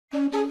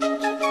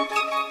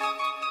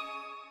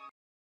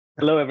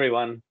Hello,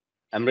 everyone.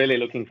 I'm really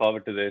looking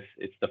forward to this.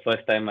 It's the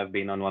first time I've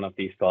been on one of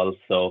these calls.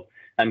 So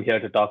I'm here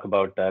to talk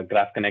about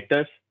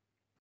GraphConnectors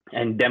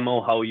and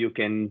demo how you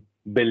can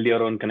build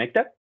your own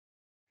connector.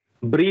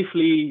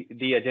 Briefly,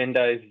 the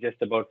agenda is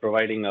just about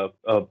providing a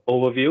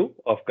overview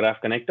of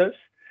GraphConnectors,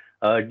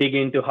 dig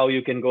into how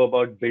you can go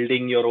about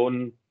building your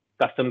own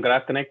custom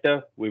Graph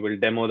connector. We will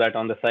demo that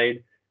on the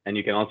side. And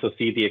you can also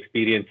see the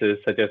experiences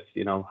such as,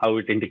 how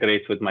it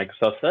integrates with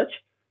Microsoft Search.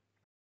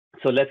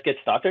 So let's get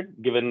started,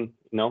 given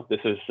this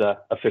is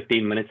a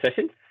 15-minute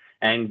session.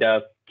 And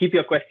keep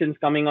your questions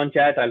coming on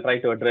chat. I'll try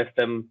to address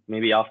them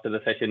maybe after the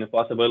session if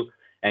possible.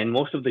 And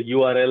most of the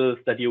URLs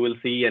that you will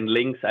see and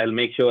links, I'll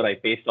make sure I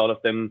paste all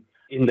of them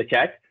in the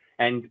chat.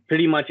 And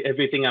pretty much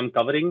everything I'm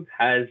covering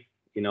has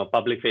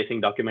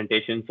public-facing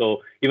documentation.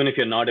 So even if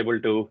you're not able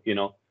to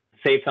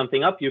save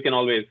something up, you can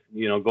always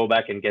go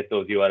back and get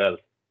those URLs.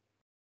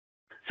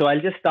 So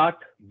I'll just start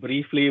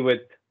briefly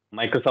with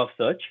Microsoft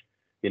Search.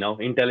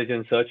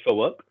 Intelligent search for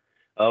work.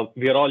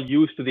 We are all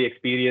used to the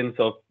experience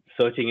of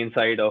searching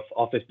inside of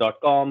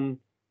office.com,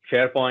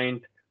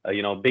 SharePoint,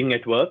 Bing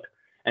at work.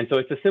 And so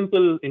it's a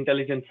simple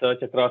intelligent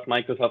search across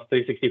Microsoft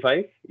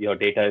 365. Your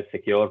data is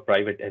secure,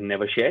 private, and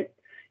never shared.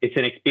 It's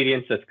an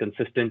experience that's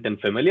consistent and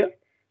familiar,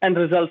 and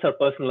results are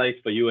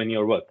personalized for you and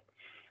your work.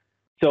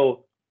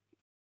 So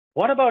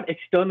what about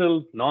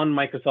external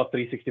non-Microsoft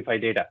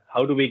 365 data?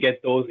 How do we get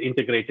those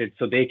integrated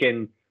so they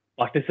can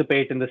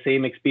participate in the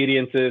same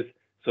experiences,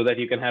 so that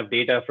you can have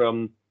data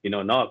from,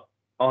 not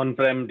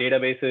on-prem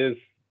databases,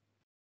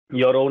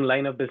 your own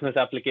line of business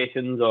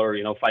applications, or,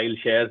 file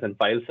shares and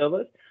file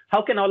servers?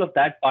 How can all of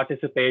that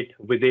participate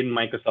within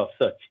Microsoft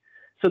Search?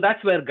 So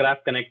that's where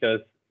GraphConnectors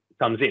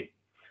comes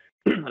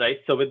in, right?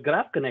 So with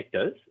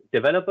GraphConnectors,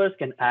 developers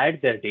can add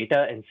their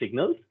data and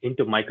signals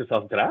into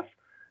Microsoft Graph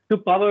to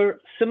power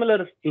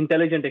similar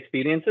intelligent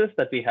experiences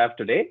that we have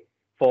today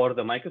for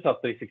the Microsoft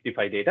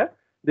 365 data.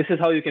 This is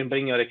how you can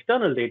bring your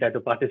external data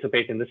to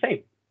participate in the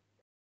same.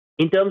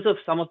 In terms of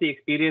some of the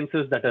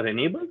experiences that are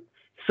enabled,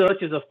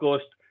 search is, of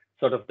course,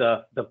 sort of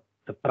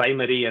the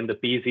primary and the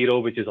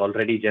P0, which is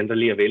already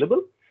generally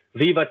available.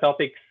 Viva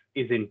Topics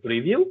is in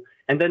preview.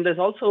 And then there's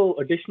also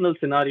additional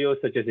scenarios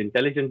such as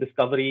intelligent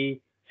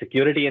discovery,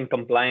 security and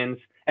compliance,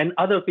 and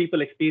other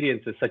people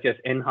experiences such as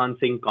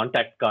enhancing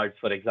contact cards,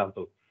 for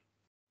example.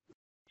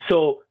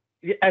 So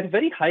at a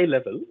very high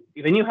level,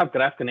 when you have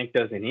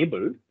GraphConnectors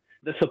enabled,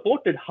 the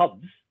supported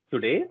hubs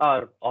today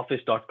are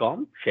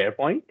office.com,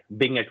 SharePoint,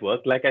 Bing at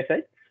work, like I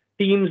said,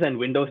 Teams and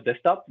Windows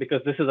Desktop,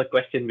 because this is a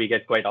question we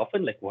get quite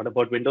often, like what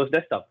about Windows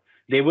Desktop?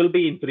 They will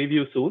be in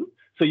preview soon.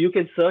 So you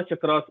can search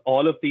across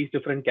all of these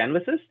different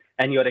canvases,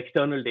 and your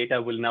external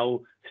data will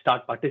now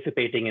start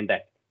participating in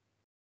that.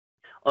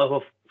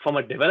 From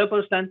a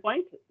developer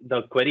standpoint,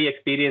 the query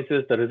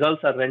experiences, the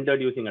results are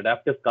rendered using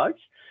adaptive cards.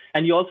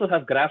 And you also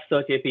have Graph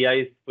Search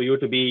APIs for you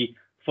to be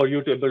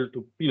able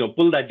to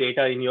pull that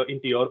data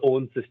into your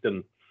own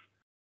system.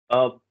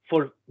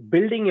 For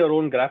building your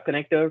own Graph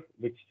connector,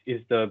 which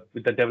is the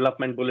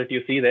development bullet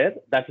you see there,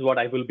 that's what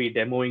I will be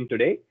demoing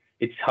today.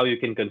 It's how you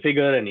can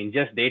configure and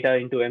ingest data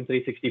into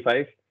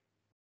M365.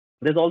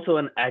 There's also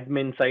an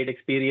admin side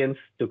experience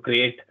to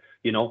create,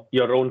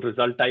 your own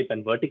result type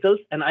and verticals,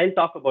 and I'll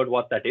talk about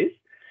what that is.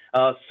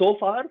 So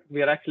far,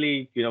 we are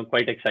actually,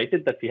 quite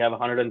excited that we have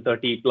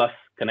 130 plus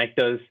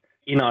connectors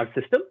in our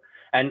system,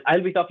 and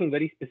I'll be talking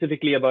very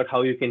specifically about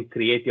how you can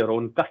create your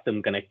own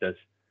custom connectors.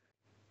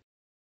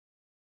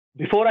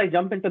 Before I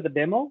jump into the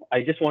demo,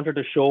 I just wanted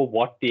to show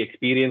what the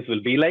experience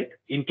will be like.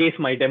 In case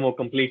my demo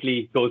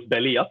completely goes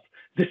belly up,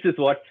 this is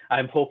what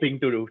I'm hoping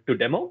to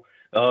demo,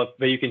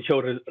 where you can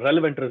show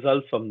relevant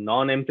results from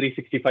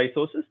non-M365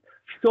 sources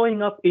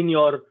showing up in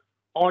your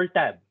All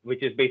tab,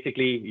 which is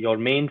basically your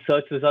main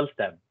search results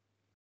tab.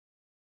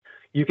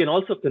 You can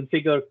also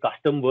configure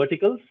custom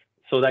verticals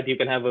so that you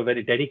can have a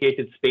very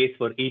dedicated space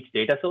for each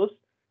data source.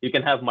 You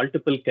can have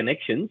multiple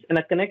connections, and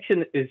a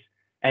connection is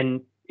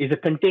a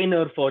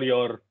container for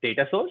your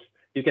data source.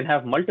 You can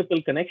have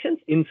multiple connections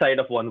inside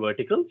of one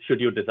vertical,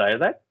 should you desire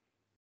that.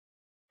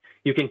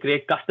 You can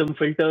create custom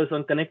filters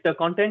on connector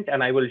content,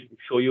 and I will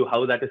show you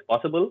how that is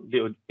possible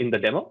in the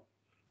demo.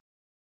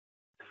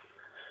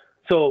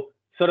 So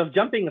sort of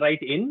jumping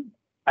right in,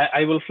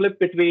 I will flip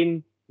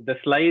between the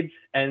slides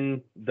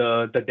and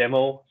the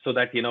demo so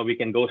that we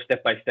can go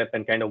step by step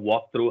and kind of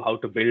walk through how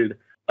to build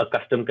a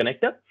custom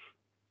connector.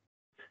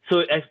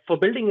 So as for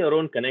building your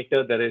own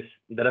connector,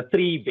 there are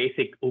three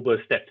basic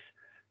Uber steps.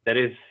 There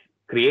is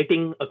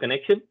creating a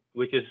connection,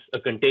 which is a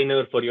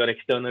container for your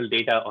external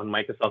data on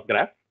Microsoft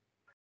Graph.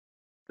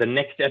 The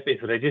next step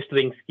is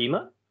registering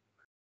schema,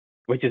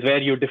 which is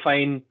where you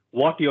define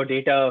what your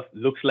data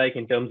looks like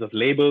in terms of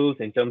labels,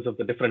 in terms of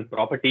the different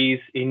properties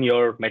in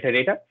your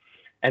metadata.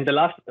 And the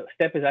last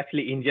step is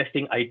actually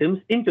ingesting items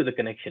into the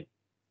connection.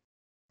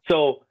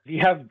 So we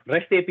have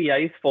REST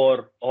APIs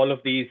for all of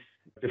these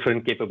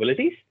different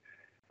capabilities.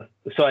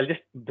 So I'll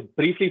just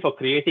briefly, for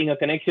creating a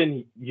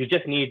connection, you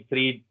just need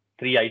three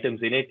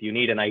items in it. You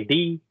need an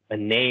ID, a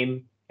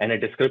name, and a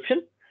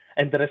description.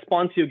 And the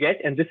response you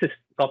get, and this is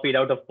copied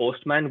out of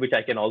Postman, which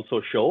I can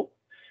also show,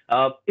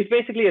 is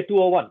basically a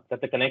 201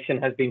 that the connection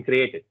has been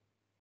created.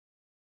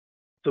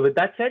 So with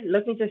that said,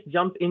 let me just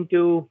jump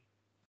into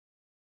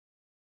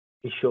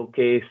the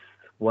showcase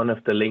one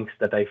of the links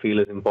that I feel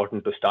is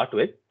important to start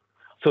with.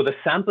 So the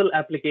sample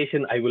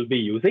application I will be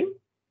using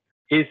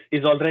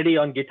is already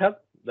on GitHub.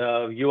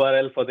 The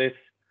URL for this,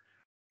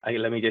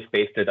 let me just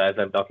paste it as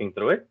I'm talking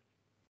through it.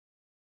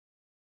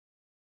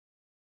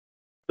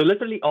 So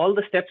literally all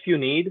the steps you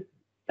need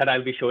that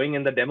I'll be showing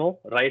in the demo,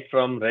 right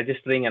from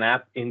registering an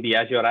app in the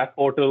Azure App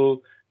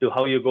Portal to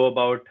how you go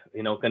about,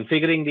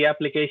 configuring the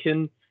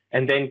application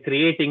and then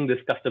creating this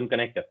custom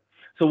connector.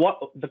 So what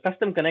the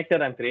custom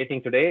connector I'm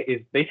creating today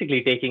is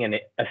basically taking a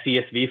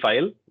CSV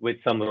file with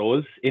some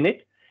rows in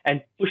it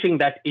and pushing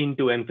that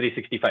into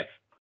M365.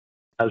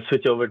 I'll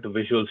switch over to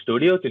Visual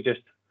Studio to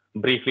just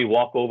briefly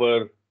walk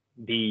over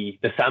the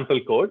sample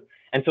code.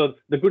 And so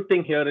the good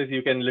thing here is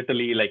you can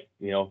literally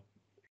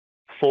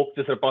fork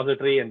this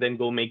repository and then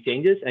go make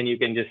changes, and you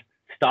can just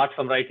start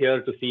from right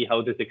here to see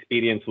how this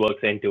experience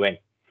works end to end.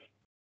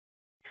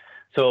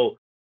 So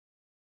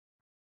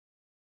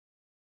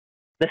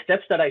the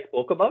steps that I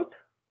spoke about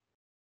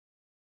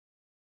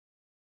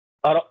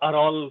are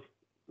all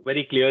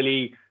very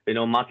clearly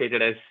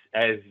marketed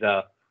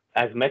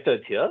as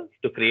methods here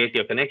to create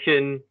your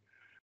connection,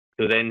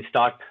 to then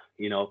start,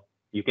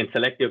 you can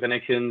select your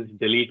connections,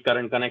 delete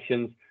current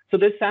connections. So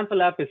this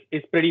sample app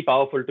is pretty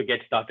powerful to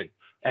get started.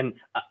 And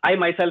I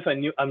myself,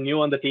 I'm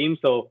new on the team,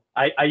 so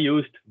I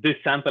used this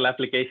sample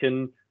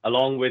application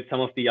along with some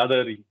of the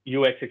other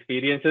UX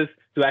experiences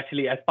to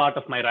actually as part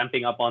of my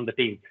ramping up on the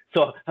team.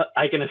 So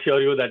I can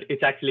assure you that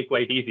it's actually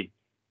quite easy.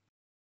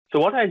 So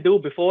what I'll do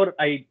before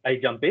I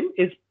jump in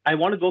is I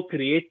want to go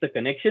create the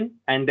connection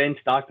and then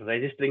start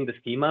registering the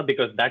schema,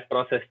 because that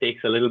process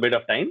takes a little bit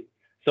of time.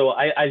 So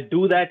I'll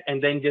do that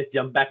and then just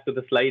jump back to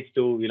the slides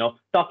to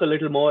talk a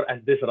little more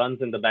as this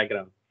runs in the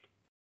background.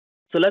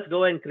 So let's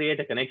go and create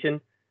a connection,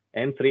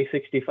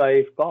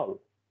 M365 call.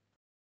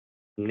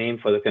 Name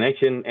for the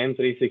connection,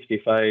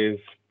 M365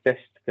 test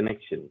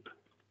connection.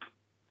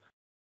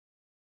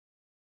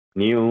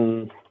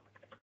 New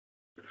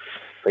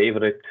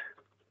favorite.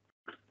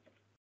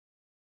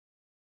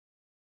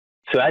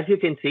 So as you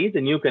can see, the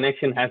new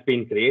connection has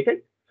been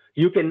created.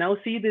 You can now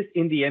see this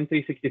in the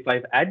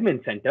M365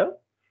 Admin Center.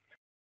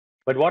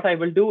 But what I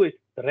will do is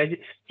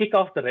kick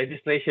off the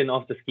registration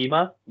of the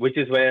schema, which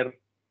is where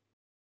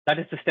that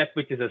is the step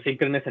which is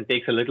asynchronous and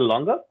takes a little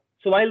longer.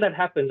 So while that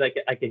happens,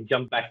 I can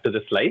jump back to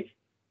the slides.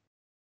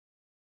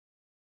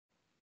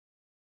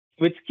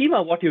 With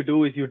schema, what you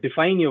do is you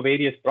define your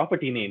various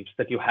property names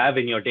that you have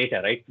in your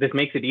data, right? This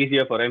makes it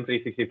easier for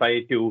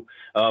M365 to,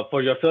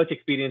 for your search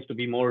experience to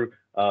be more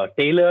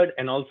tailored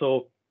and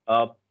also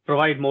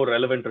provide more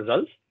relevant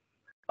results.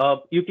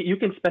 You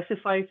can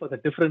specify for the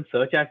different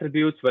search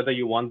attributes, whether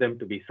you want them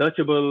to be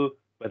searchable,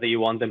 whether you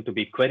want them to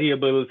be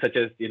queryable, such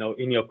as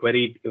in your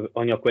query,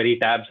 on your query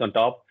tabs on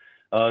top,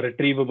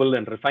 retrievable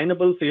and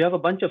refinable. So you have a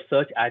bunch of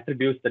search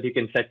attributes that you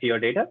can set to your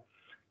data.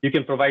 You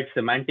can provide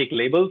semantic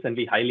labels, and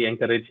we highly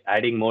encourage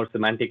adding more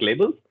semantic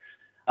labels,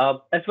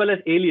 as well as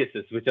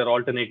aliases, which are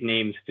alternate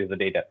names to the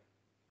data,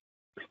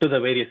 to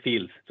the various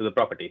fields, to the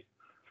properties.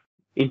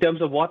 In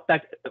terms of what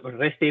that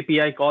REST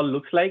API call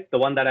looks like, the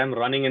one that I'm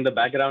running in the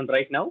background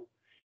right now,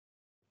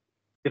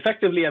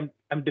 effectively,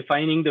 I'm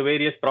defining the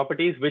various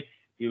properties which,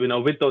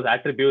 with those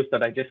attributes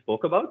that I just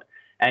spoke about.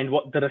 And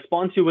what the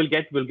response you will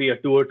get will be a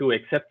 202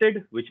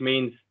 accepted, which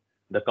means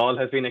the call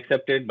has been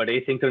accepted, but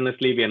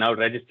asynchronously, we are now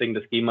registering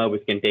the schema,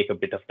 which can take a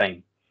bit of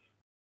time.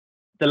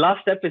 The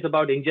last step is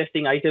about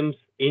ingesting items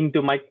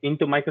into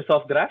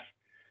Microsoft Graph.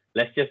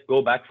 Let's just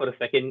go back for a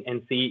second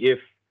and see if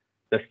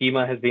the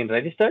schema has been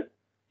registered.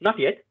 Not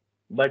yet,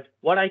 but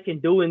what I can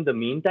do in the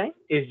meantime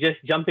is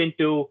just jump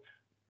into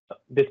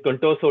this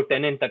Contoso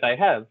tenant that I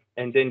have,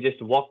 and then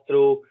just walk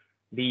through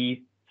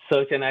the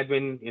search and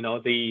admin,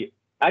 the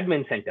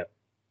admin center.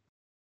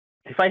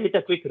 If I hit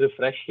a quick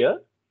refresh here,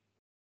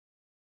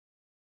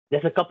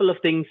 there's a couple of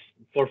things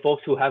for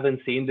folks who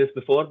haven't seen this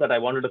before that I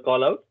wanted to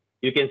call out.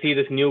 You can see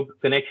this new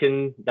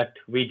connection that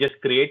we just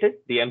created,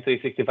 the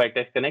M365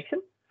 test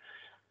connection.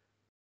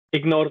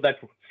 Ignore that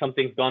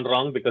something's gone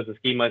wrong because the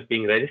schema is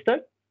being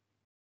registered.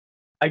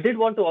 I did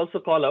want to also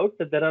call out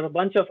that there are a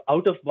bunch of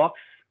out-of-box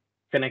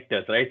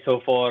connectors, right?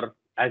 So for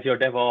Azure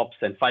DevOps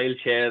and file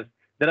shares,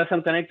 there are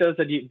some connectors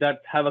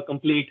that have a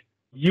complete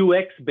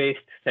UX-based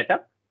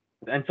setup.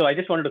 And so I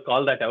just wanted to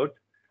call that out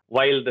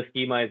while the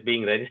schema is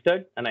being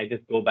registered, and I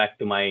just go back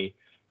to my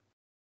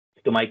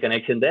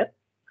connection there.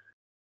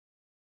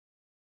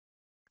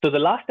 So the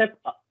last step,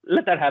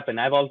 let that happen.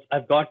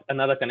 I've got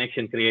another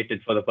connection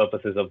created for the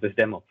purposes of this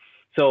demo.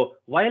 So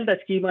while that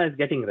schema is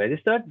getting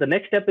registered, the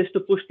next step is to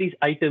push these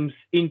items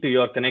into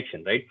your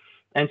connection, right?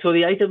 And so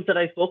the items that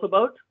I spoke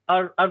about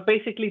are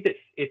basically this.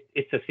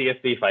 It's a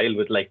CSV file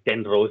with like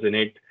 10 rows in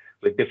it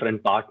with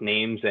different part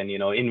names and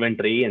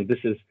inventory, and this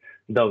is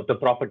the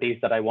properties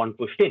that I want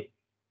pushed in.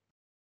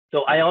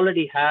 So I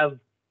already have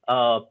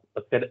a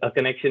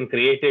connection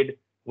created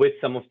with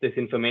some of this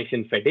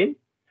information fed in.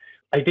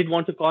 I did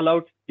want to call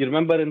out, you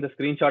remember in the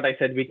screenshot I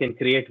said we can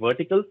create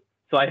verticals.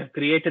 So I have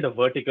created a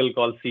vertical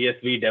called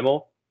CSV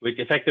demo, which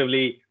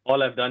effectively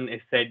all I've done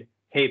is said,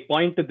 hey,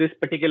 point to this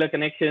particular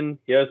connection.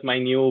 Here's my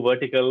new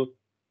vertical.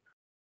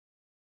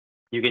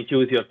 You can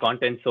choose your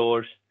content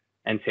source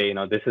and say,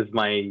 this is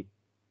my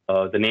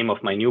the name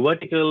of my new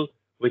vertical,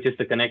 which is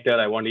the connector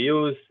I want to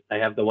use. I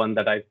have the one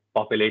that I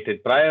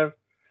populated prior.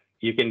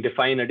 You can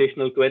define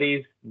additional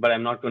queries, but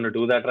I'm not going to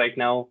do that right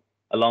now,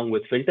 along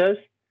with filters.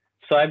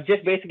 So I've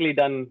just basically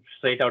done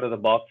straight out of the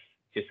box,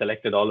 just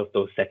selected all of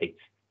those settings.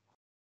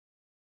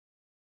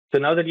 So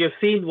now that you've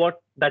seen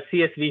what that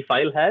CSV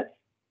file has,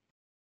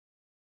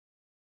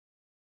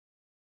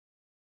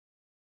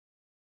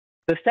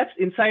 the steps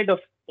inside of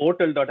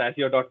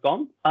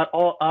portal.azure.com are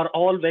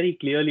all very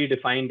clearly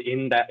defined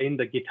in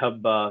the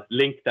GitHub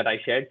link that I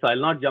shared. So I'll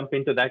not jump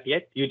into that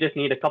yet. You just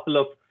need a couple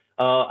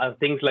of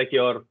things like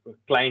your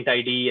client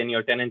ID and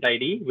your tenant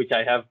ID, which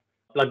I have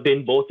plugged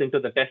in both into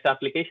the test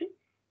application.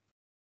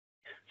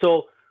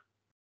 So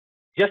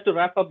just to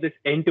wrap up this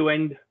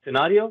end-to-end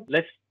scenario,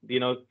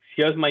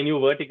 here's my new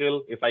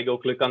vertical. If I go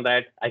click on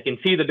that, I can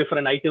see the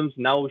different items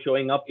now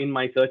showing up in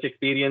my search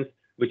experience,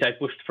 which I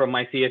pushed from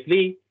my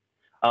CSV.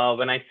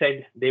 When I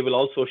said they will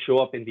also show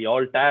up in the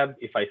All tab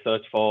if I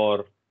search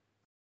for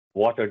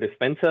water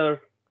dispenser,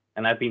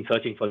 and I've been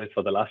searching for it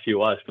for the last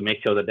few hours to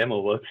make sure the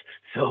demo works.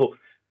 So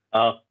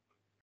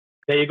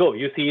there you go.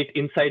 You see it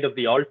inside of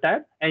the All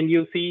tab, and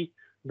you see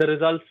the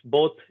results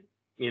both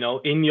in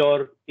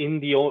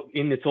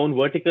its own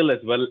vertical as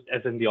well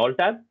as in the All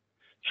tab,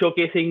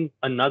 showcasing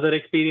another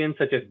experience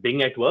such as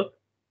Bing at work.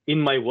 In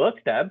my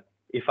work tab,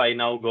 if I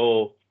now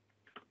go,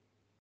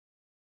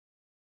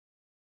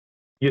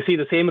 you see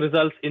the same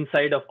results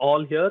inside of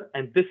all here,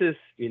 and this is,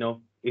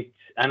 it's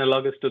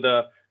analogous to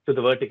the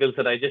verticals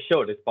that I just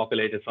showed. It's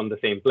populated from the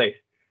same place.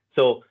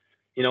 So,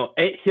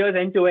 here's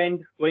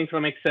end-to-end going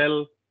from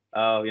Excel,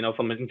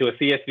 into a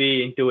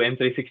CSV, into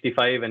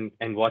M365,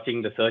 and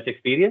watching the search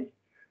experience.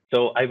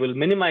 So I will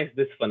minimize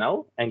this for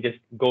now and just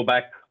go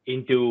back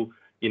into,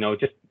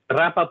 just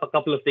wrap up a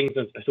couple of things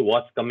as to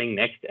what's coming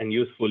next and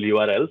useful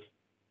URLs.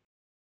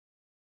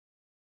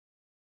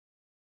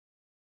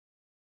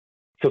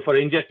 So for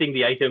ingesting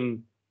the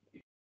item,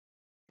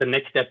 the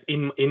next step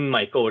in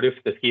my code, if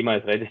the schema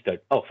is registered.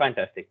 Oh,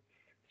 fantastic.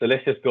 So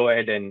let's just go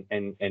ahead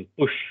and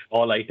push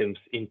all items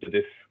into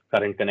this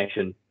current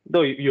connection,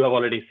 though you have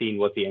already seen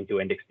what the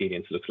end-to-end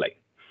experience looks like.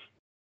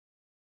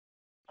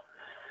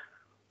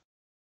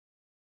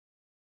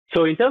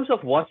 So in terms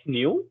of what's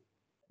new,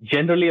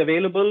 generally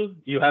available,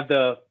 you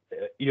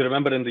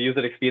remember in the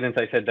user experience,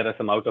 I said there are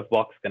some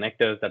out-of-box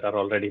connectors that are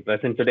already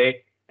present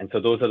today. And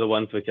so those are the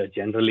ones which are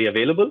generally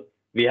available.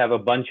 We have a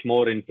bunch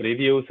more in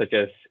preview, such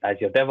as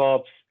Azure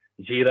DevOps,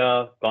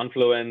 Jira,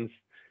 Confluence,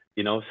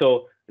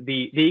 so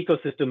the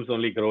ecosystem is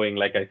only growing,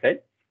 like I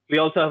said. We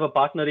also have a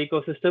partner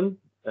ecosystem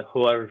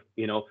who are,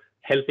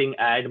 helping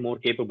add more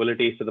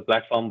capabilities to the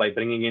platform by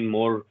bringing in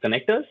more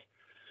connectors.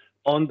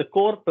 On the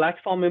core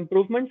platform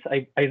improvements,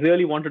 I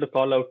really wanted to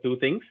call out two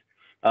things.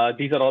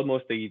 These are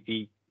almost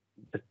the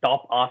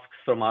top asks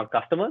from our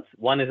customers.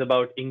 One is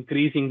about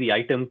increasing the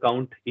item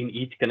count in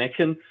each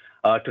connection.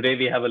 Today,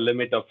 we have a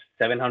limit of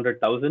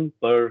 700,000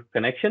 per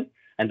connection,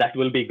 and that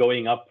will be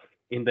going up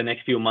in the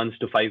next few months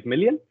to 5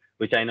 million,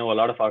 which I know a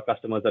lot of our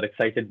customers are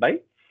excited by.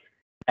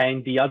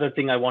 And the other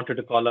thing I wanted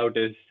to call out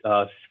is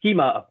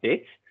schema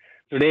updates.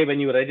 Today, when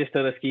you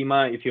register a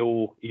schema, if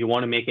you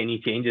want to make any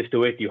changes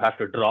to it, you have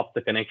to drop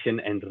the connection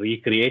and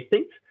recreate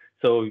things.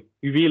 So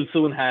we'll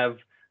soon have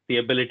the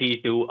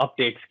ability to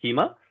update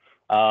schema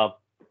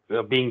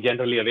being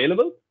generally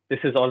available. This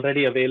is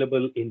already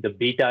available in the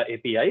beta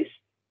APIs.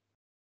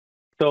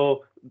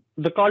 So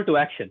the call to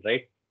action,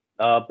 right?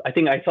 I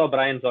think I saw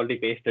Brian's already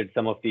pasted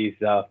some of these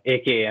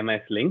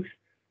aka.ms links.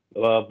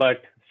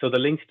 But so the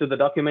links to the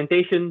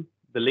documentation,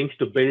 the links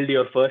to build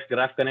your first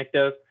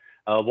GraphConnector,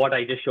 what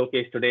I just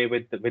showcased today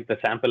with the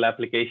sample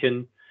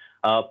application.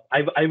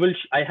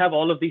 I have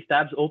all of these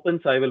tabs open,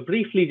 so I will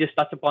briefly just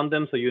touch upon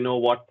them so you know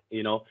what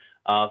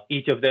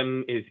each of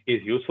them is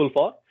useful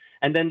for.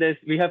 And then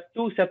we have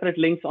two separate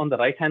links on the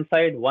right-hand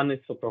side. One is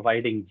for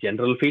providing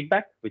general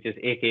feedback, which is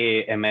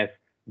aka.ms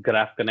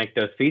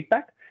GraphConnectors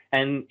feedback.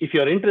 And if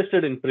you're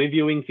interested in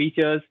previewing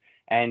features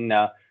and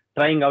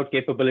trying out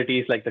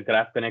capabilities like the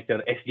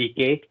GraphConnector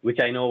SDK, which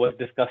I know was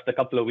discussed a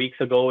couple of weeks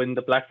ago in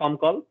the platform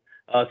call,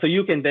 so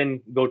you can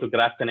then go to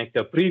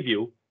GraphConnector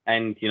preview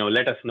and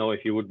let us know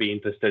if you would be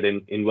interested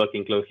in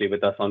working closely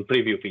with us on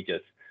preview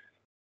features.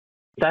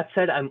 That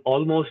said, I'm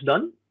almost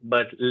done,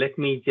 but let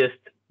me just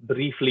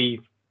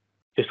briefly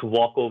just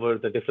walk over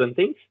the different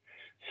things.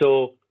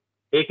 So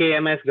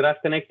aka.ms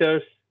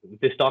GraphConnectors,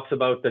 this talks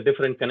about the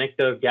different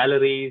connector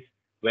galleries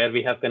where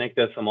we have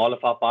connectors from all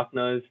of our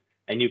partners,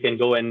 and you can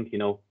go and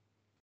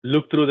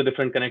look through the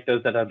different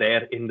connectors that are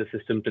there in the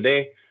system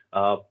today.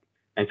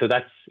 And so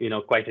that's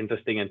quite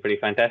interesting and pretty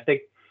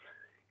fantastic.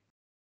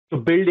 To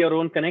build your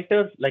own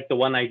connectors, like the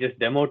one I just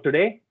demoed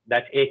today,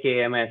 that's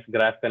aka.ms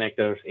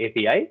GraphConnectors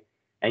API,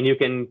 and you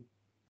can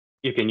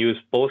You can use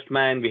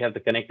Postman. We have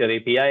the connector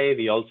API.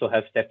 We also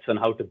have steps on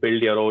how to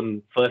build your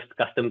own first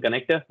custom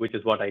connector, which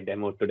is what I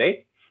demoed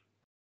today.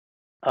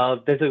 I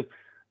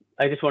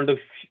just want to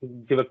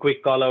give a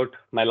quick call out.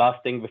 My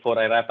last thing before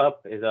I wrap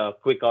up is a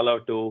quick call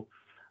out to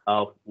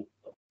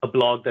a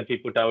blog that we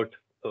put out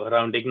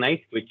around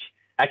Ignite, which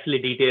actually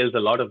details a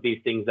lot of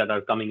these things that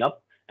are coming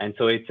up. And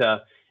so it's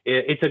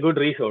a good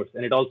resource,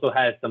 and it also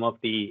has some of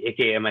the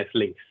aka.ms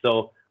links.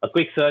 So a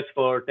quick search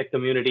for Tech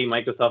Community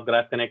Microsoft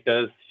Graph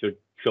Connectors should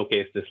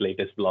showcase this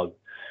latest blog.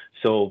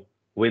 So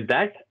with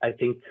that, I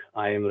think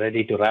I am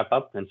ready to wrap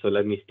up. And so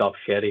let me stop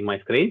sharing my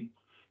screen.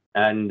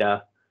 And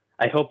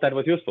I hope that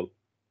was useful.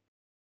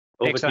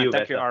 Over to you,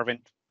 thank you,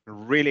 Arvind.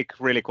 Really,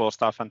 really cool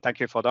stuff. And thank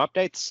you for the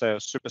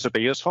updates. Super, super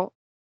useful.